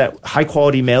whether that high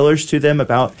quality mailers to them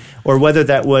or whether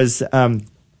that was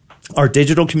our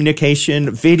digital communication,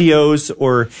 videos,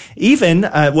 or even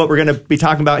what we're going to be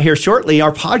talking about here shortly,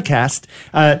 our podcast.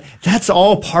 That's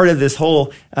all part of this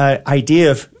whole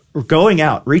idea of going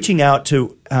out, reaching out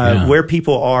to where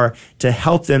people are to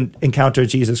help them encounter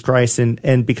Jesus Christ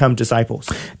and become disciples.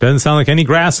 Doesn't sound like any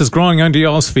grass is growing under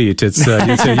y'all's feet. It's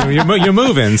you're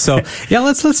moving. So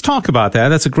let's talk about that.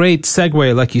 That's a great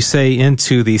segue, like you say,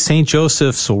 into the St.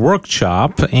 Joseph's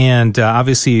workshop, and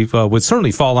obviously would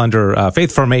certainly fall under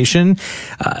faith formation.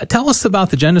 Tell us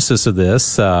about the genesis of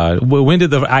this. When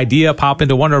did the idea pop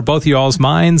into one or both of y'all's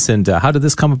minds, and how did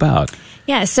this come about?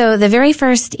 Yeah, so the very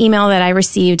first email that I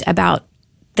received about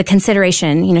the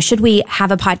consideration, should we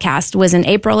have a podcast, was in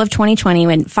April of 2020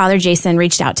 when Father Jason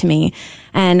reached out to me.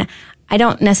 And I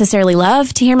don't necessarily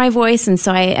love to hear my voice. And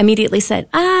so I immediately said,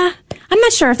 I'm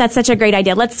not sure if that's such a great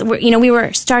idea. We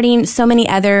were starting so many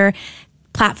other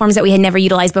platforms that we had never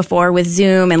utilized before with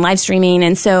Zoom and live streaming.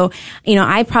 And so,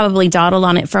 I probably dawdled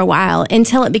on it for a while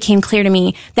until it became clear to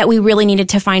me that we really needed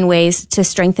to find ways to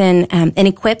strengthen and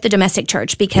equip the domestic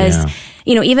church, because,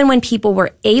 even when people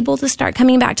were able to start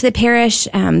coming back to the parish,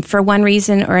 for one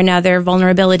reason or another,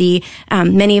 vulnerability,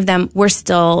 many of them were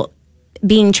still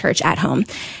being church at home.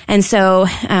 And so,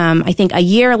 I think a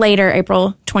year later,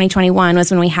 April 2021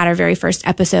 was when we had our very first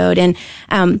episode. And,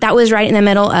 that was right in the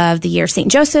middle of the year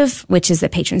St. Joseph, which is the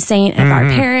patron saint of our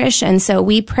parish. And so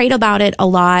we prayed about it a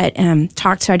lot,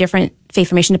 talked to our different faith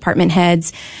formation department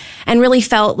heads, and really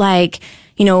felt like,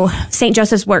 St.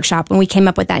 Joseph's Workshop, when we came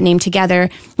up with that name together,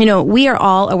 we are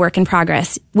all a work in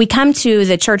progress. We come to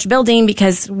the church building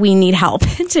because we need help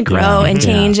to grow and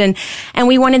change. And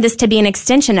we wanted this to be an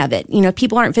extension of it.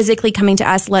 People aren't physically coming to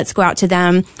us. Let's go out to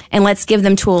them and let's give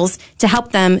them tools to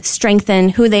help them strengthen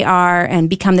who they are and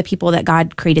become the people that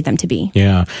God created them to be.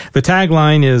 Yeah. The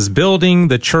tagline is building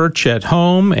the church at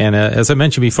home. And as I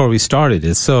mentioned before we started,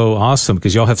 it's so awesome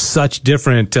because y'all have such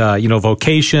different,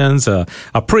 vocations, a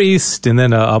priest and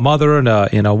then a mother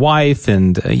and a wife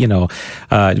and,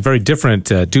 very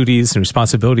different duties and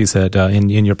responsibilities that in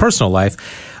your personal life.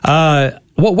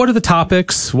 What are the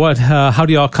topics? How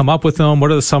do y'all come up with them?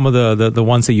 What are some of the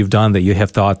ones that you've done that you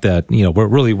have thought that,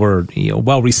 were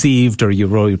well received or you're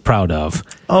really proud of?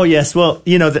 Oh, yes. Well,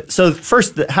 so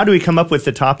first, how do we come up with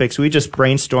the topics? We just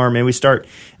brainstorm and we start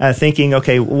thinking,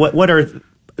 okay, what are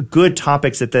good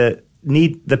topics that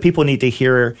the people need to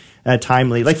hear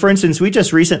timely? Like, for instance, we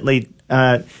just recently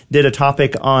did a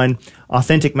topic on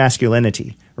authentic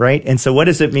masculinity, right? And so what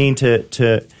does it mean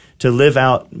to live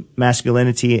out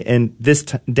masculinity in this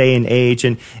day and age?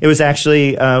 And it was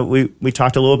actually, we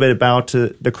talked a little bit about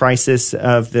the crisis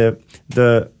of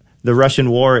the Russian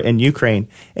war in Ukraine.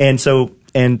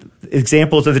 And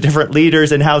examples of the different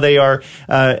leaders and how they are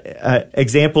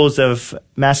examples of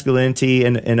masculinity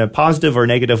in a positive or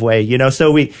negative way.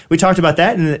 So we talked about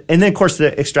that, and then of course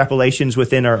the extrapolations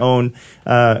within our own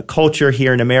culture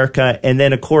here in America, and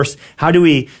then of course how do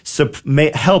we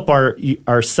help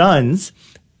our sons,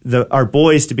 our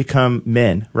boys, to become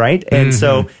men, right? And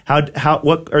so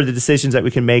what are the decisions that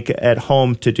we can make at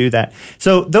home to do that?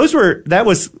 So that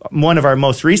was one of our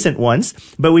most recent ones,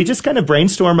 but we just kind of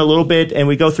brainstorm a little bit and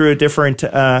we go through different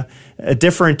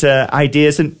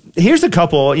ideas. And here's a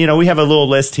couple, we have a little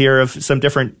list here of some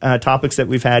different topics that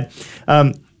we've had.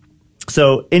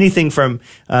 So anything from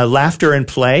laughter and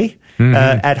play,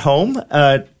 at home.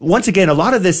 Once again, a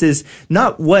lot of this is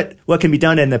not what can be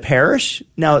done in the parish.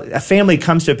 Now, a family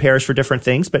comes to a parish for different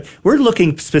things, but we're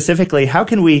looking specifically, how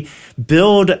can we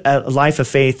build a life of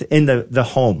faith in the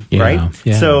home, right?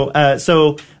 Yeah.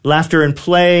 So laughter and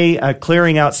play,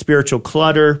 clearing out spiritual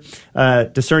clutter,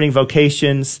 discerning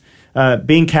vocations.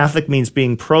 Being Catholic means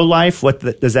being pro-life. What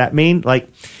does that mean? Like,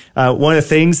 one of the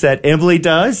things that Emily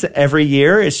does every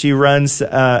year is she runs,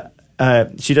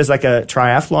 she does like a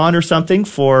triathlon or something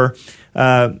for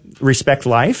Respect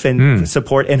Life and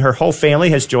support, and her whole family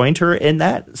has joined her in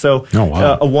that. So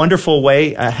a wonderful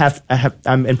way.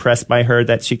 I'm impressed by her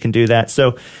that she can do that.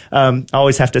 So I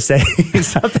always have to say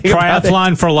something about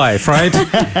triathlon for life, right?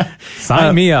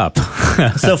 Sign me up.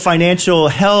 So financial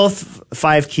health,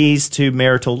 5 keys to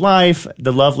marital life,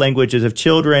 the love languages of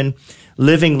children,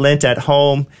 living Lent at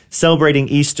home, celebrating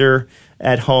Easter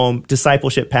at home,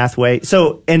 discipleship pathway,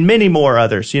 and many more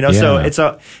others,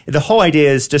 So the whole idea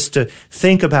is just to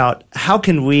think about how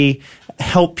can we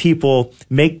help people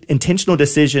make intentional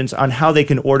decisions on how they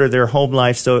can order their home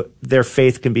life so their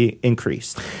faith can be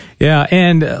increased. Yeah,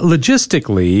 and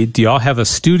logistically, do y'all have a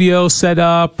studio set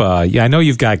up? I know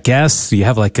you've got guests. You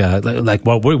have like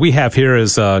what we have here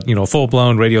is full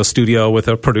blown radio studio with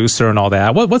a producer and all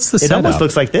that. What's the setup? It almost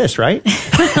looks like this, right?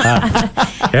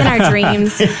 In our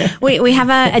dreams, we have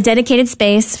a dedicated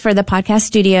space for the podcast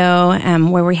studio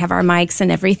where we have our mics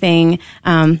and everything.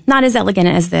 Not as elegant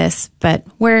as this, but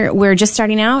we're just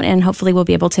starting out, and hopefully we'll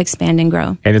be able to expand and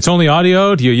grow. And it's only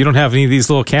audio. You don't have any of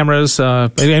these little cameras,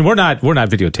 and we're not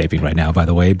videotaping right now, by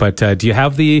the way, but do you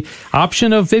have the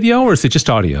option of video, or is it just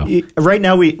audio? Right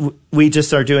now we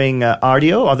just are doing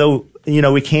audio, although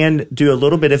we can do a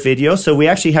little bit of video. So we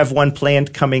actually have one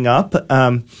planned coming up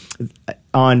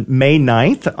on May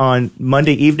 9th, on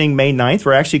Monday evening, May 9th.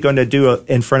 We're actually going to do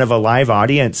in front of a live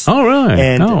audience. Oh, really?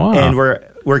 And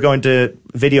we're going to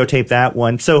videotape that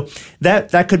one. So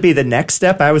that could be the next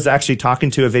step. I was actually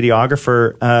talking to a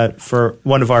videographer for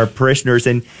one of our parishioners,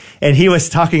 and he was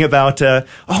talking about,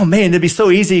 oh man, it'd be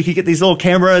so easy. You could get these little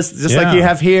cameras just like you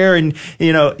have here, and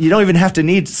you don't even have to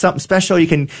need something special. You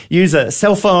can use a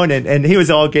cell phone, and he was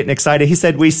all getting excited. He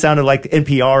said we sounded like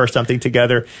NPR or something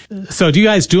together. So do you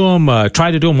guys do them,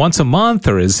 try to do them once a month,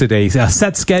 or is it a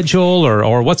set schedule,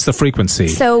 or what's the frequency?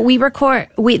 So we record,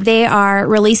 they are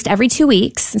released every 2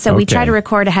 weeks. So we try to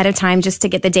record ahead of time just to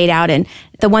get the date out. And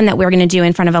the one that we're going to do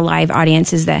in front of a live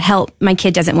audience is the Help, My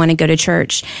Kid Doesn't Want to Go to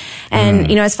Church.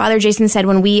 And, as Father Jason said,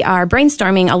 when we are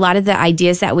brainstorming, a lot of the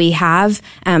ideas that we have,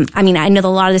 I know a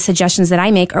lot of the suggestions that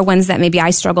I make are ones that maybe I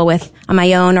struggle with on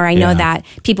my own, or I know that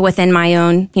people within my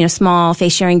own, small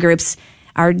faith sharing groups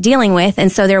are dealing with. And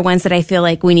so they're ones that I feel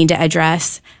like we need to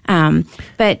address.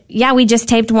 But yeah, we just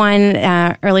taped one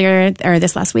earlier or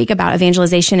this last week about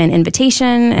evangelization and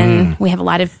invitation. And we have a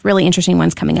lot of really interesting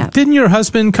ones coming up. Didn't your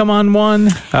husband come on one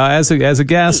as a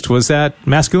guest? Was that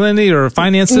masculinity or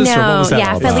finances? No, or what was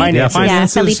that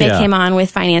Felipe came on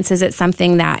with finances. It's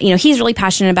something that, he's really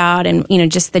passionate about, and,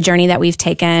 just the journey that we've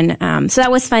taken. So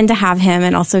that was fun to have him,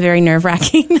 and also very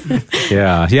nerve-wracking.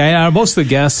 Yeah. Are most of the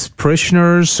guests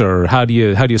parishioners, or how do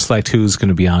you select who's going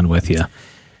to be on with you?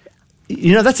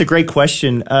 That's a great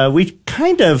question. We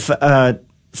kind of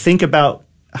think about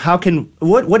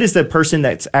what is the person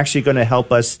that's actually going to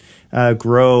help us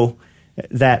grow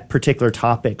that particular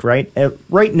topic, right?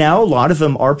 Right now, a lot of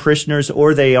them are parishioners,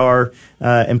 or they are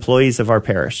employees of our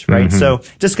parish, right? Mm-hmm. So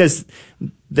just because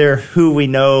they're who we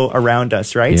know around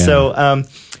us, right?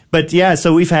 Yeah.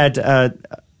 So we've had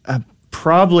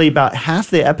probably about half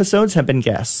the episodes have been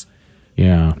guests.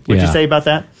 Yeah. Would you say about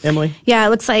that, Emily? Yeah, it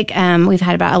looks like we've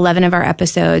had about 11 of our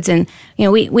episodes, and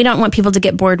we don't want people to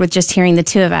get bored with just hearing the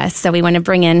two of us, so we want to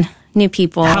bring in new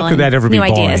people. How could that ever be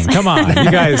boring? Ideas. Come on,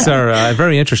 you guys are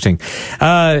very interesting.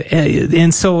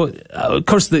 And so, of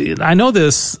course, I know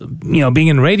this. Being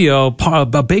in radio,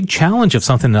 a big challenge of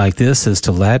something like this is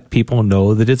to let people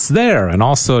know that it's there, and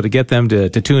also to get them to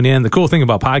tune in. The cool thing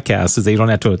about podcasts is that you don't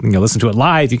have to listen to it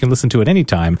live. You can listen to it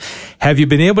anytime. Have you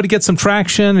been able to get some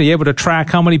traction? Are you able to track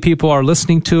how many people are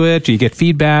listening to it? Do you get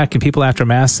feedback and people after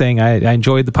Mass saying, "I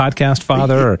enjoyed the podcast,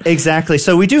 Father"? Exactly.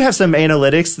 So we do have some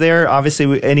analytics there.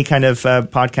 Obviously, any kind of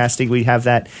podcasting, we have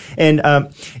that. And,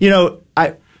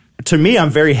 to me, I'm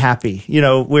very happy.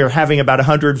 We're having about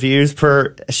 100 views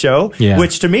per show,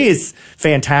 which to me is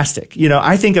fantastic.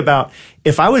 I think about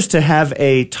if I was to have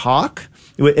a talk,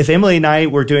 if Emily and I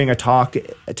were doing a talk,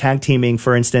 tag teaming,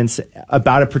 for instance,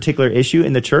 about a particular issue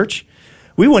in the church,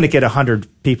 we want to get 100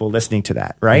 people listening to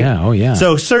that, right? Yeah. Oh, yeah.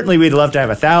 So certainly we'd love to have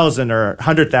 1,000 or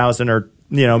 100,000 or,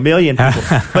 a million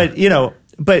people.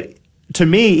 But to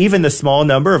me, even the small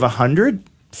number of 100,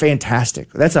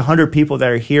 fantastic. That's 100 people that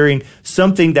are hearing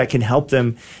something that can help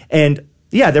them. And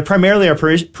they're primarily our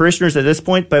parishioners at this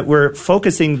point, but we're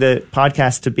focusing the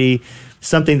podcast to be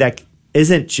something that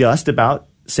isn't just about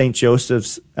St.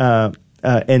 Joseph's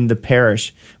in the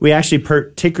parish. We actually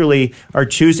particularly are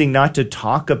choosing not to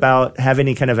talk about, have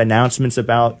any kind of announcements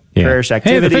about parish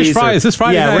activities. Hey, the fish fry is this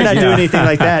Friday night? We're not doing anything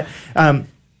like that.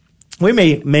 We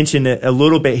may mention it a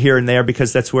little bit here and there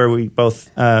because that's where we both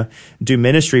do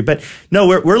ministry. But no,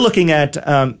 we're looking at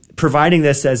providing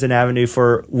this as an avenue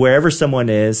for wherever someone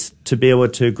is to be able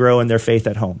to grow in their faith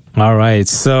at home. All right.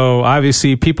 So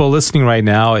obviously people listening right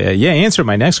now, answer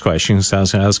my next question. So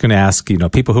I was going to ask,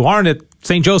 people who aren't at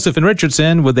St. Joseph and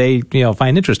Richardson, would they,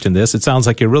 find interest in this? It sounds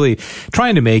like you're really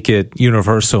trying to make it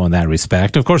universal in that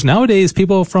respect. Of course, nowadays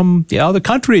people from other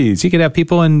countries, you could have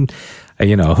people in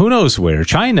who knows where,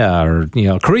 China or,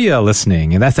 Korea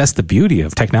listening. And that's the beauty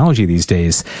of technology these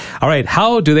days. All right.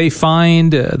 How do they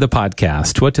find the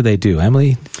podcast? What do they do,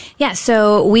 Emily? Yeah.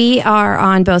 So we are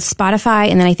on both Spotify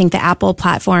and then I think the Apple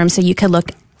platform. So you could look,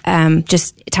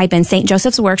 just type in St.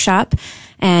 Joseph's Workshop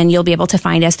and you'll be able to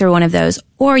find us through one of those.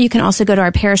 Or you can also go to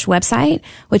our parish website,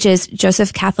 which is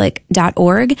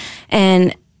josephcatholic.org.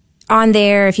 And on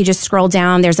there, if you just scroll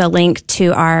down, there's a link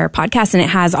to our podcast and it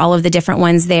has all of the different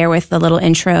ones there with the little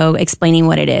intro explaining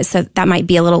what it is. So that might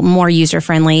be a little more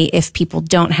user-friendly if people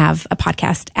don't have a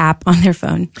podcast app on their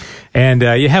phone. And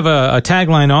you have a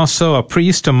tagline also, a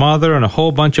priest, a mother, and a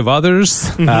whole bunch of others.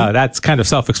 Mm-hmm. That's kind of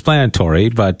self-explanatory,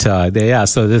 but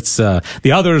so it's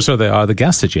the others are the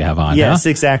guests that you have on. Yes,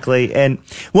 exactly. And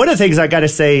one of the things I got to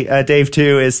say, Dave,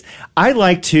 too, is I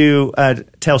like to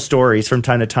tell stories from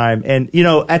time to time. And,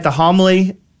 at the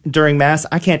homily during Mass,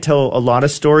 I can't tell a lot of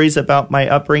stories about my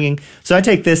upbringing. So I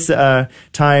take this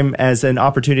time as an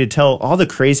opportunity to tell all the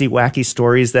crazy, wacky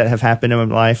stories that have happened in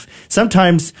my life.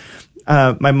 Sometimes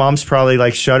my mom's probably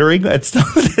like shuddering at some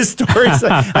of the stories.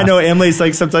 I know Emily's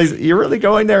like, sometimes you're really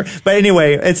going there. But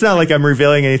anyway, it's not like I'm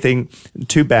revealing anything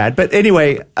too bad. But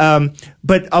anyway,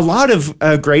 but a lot of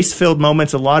grace-filled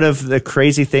moments, a lot of the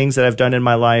crazy things that I've done in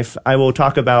my life, I will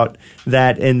talk about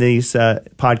that in these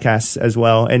podcasts as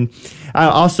well. And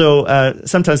also,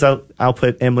 sometimes I'll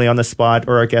put Emily on the spot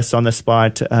or our guests on the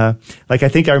spot. Like I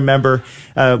think I remember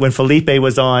when Felipe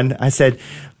was on, I said,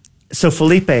 so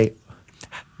Felipe,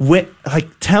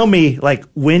 tell me,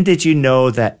 when did you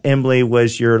know that Emily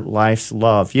was your life's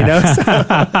love?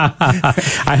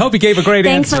 I hope he gave a great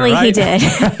Thankfully, answer.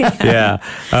 Thankfully, he did. Yeah,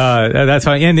 that's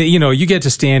fine. And you get to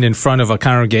stand in front of a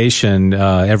congregation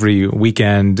every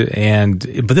weekend,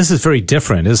 but this is very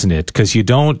different, isn't it? Because you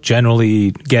don't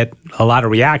generally get a lot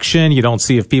of reaction. You don't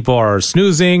see if people are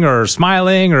snoozing or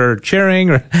smiling or cheering,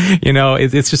 or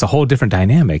it's just a whole different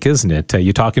dynamic, isn't it?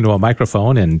 You're talking to a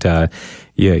microphone, and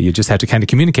you just have to kind of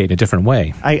communicate in a different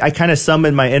way. I kind of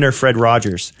summoned my inner Fred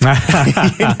Rogers. So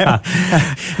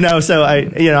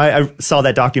I saw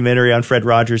that documentary on Fred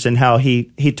Rogers and how he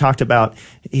talked about,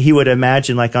 he would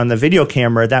imagine on the video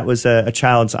camera, that was a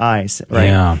child's eyes, right?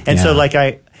 Yeah, and so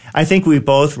I think we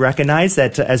both recognize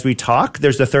that as we talk,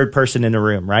 there's a third person in the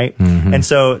room, right? Mm-hmm. And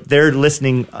so they're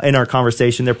listening in our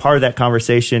conversation. They're part of that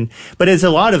conversation. But it's a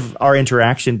lot of our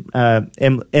interaction.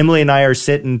 Emily and I are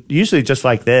sitting usually just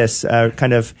like this, and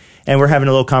we're having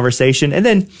a little conversation. And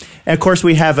then, of course,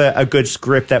 we have a good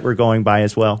script that we're going by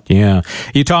as well. Yeah.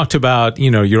 You talked about,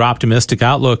 your optimistic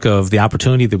outlook of the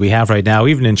opportunity that we have right now,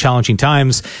 even in challenging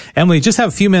times. Emily, just have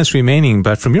a few minutes remaining,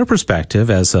 but from your perspective,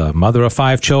 as a mother of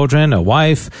 5 children, a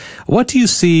wife, what do you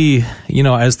see,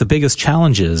 as the biggest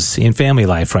challenges in family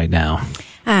life right now?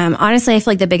 Honestly, I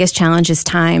feel like the biggest challenge is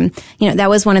time. That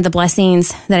was one of the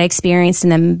blessings that I experienced in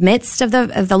the midst of the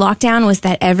lockdown, was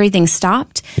that everything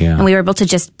stopped, and we were able to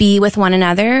just be with one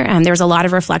another. There was a lot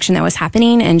of reflection that was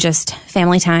happening and just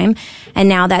family time. And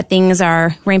now that things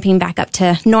are ramping back up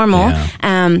to normal,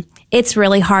 it's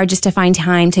really hard just to find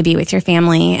time to be with your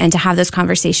family and to have those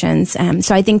conversations.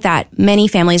 So I think that many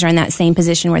families are in that same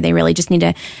position where they really just need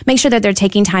to make sure that they're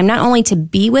taking time not only to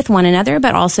be with one another,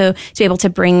 but also to be able to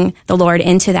bring the Lord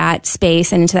into that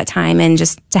space and into that time, and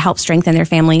just to help strengthen their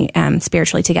family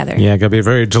spiritually together. Yeah, got to be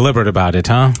very deliberate about it,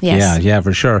 huh? Yes. Yeah,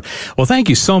 for sure. Well, thank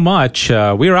you so much.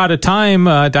 We are out of time.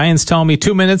 Diane's telling me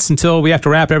 2 minutes until we have to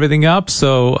wrap everything up.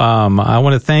 So I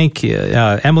want to thank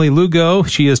Emily Lugo.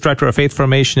 She is Director of Faith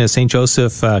Formation at St.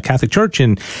 Joseph Catholic Church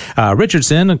in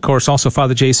Richardson. Of course, also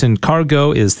Father Jason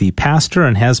Cargo is the pastor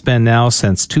and has been now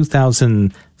since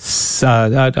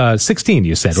 2016,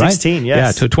 you said, right? 16, yes.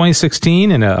 Yeah, to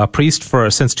 2016, and a priest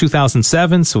since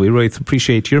 2007. So we really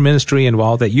appreciate your ministry and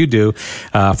all that you do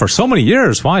for so many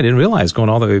years. Wow, I didn't realize going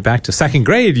all the way back to second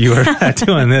grade you were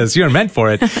doing this. You were meant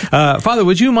for it. Father,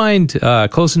 would you mind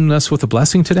closing us with a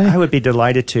blessing today? I would be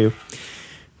delighted to.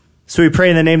 So we pray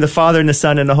in the name of the Father, and the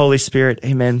Son, and the Holy Spirit.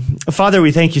 Amen. Father,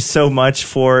 we thank you so much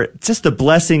for just the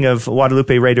blessing of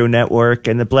Guadalupe Radio Network,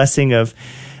 and the blessing of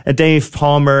Dave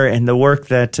Palmer, and the work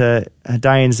that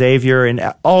Diane Xavier and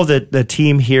all the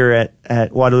team here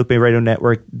at Guadalupe Radio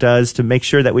Network does to make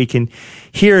sure that we can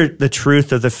hear the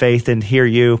truth of the faith and hear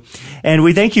you. And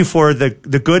we thank you for the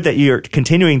good that you're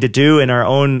continuing to do in our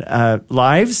own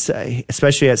lives,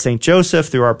 especially at St. Joseph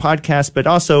through our podcast, but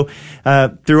also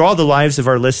through all the lives of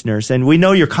our listeners. And we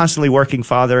know you're constantly working,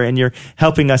 Father, and you're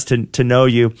helping us to know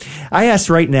you. I ask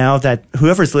right now that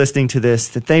whoever's listening to this,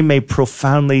 that they may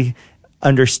profoundly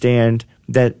understand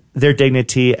that their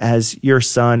dignity as your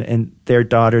son and their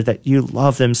daughter, that you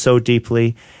love them so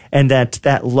deeply, and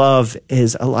that love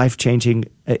is a life-changing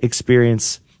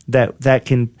experience that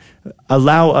can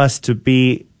allow us to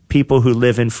be people who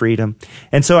live in freedom.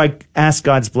 And so I ask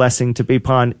God's blessing to be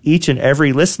upon each and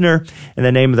every listener in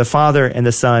the name of the Father and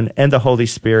the Son and the Holy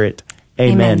Spirit.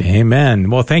 Amen. Amen.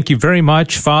 Well, thank you very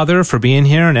much, Father, for being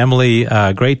here. And Emily,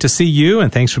 great to see you.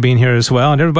 And thanks for being here as well. And everybody.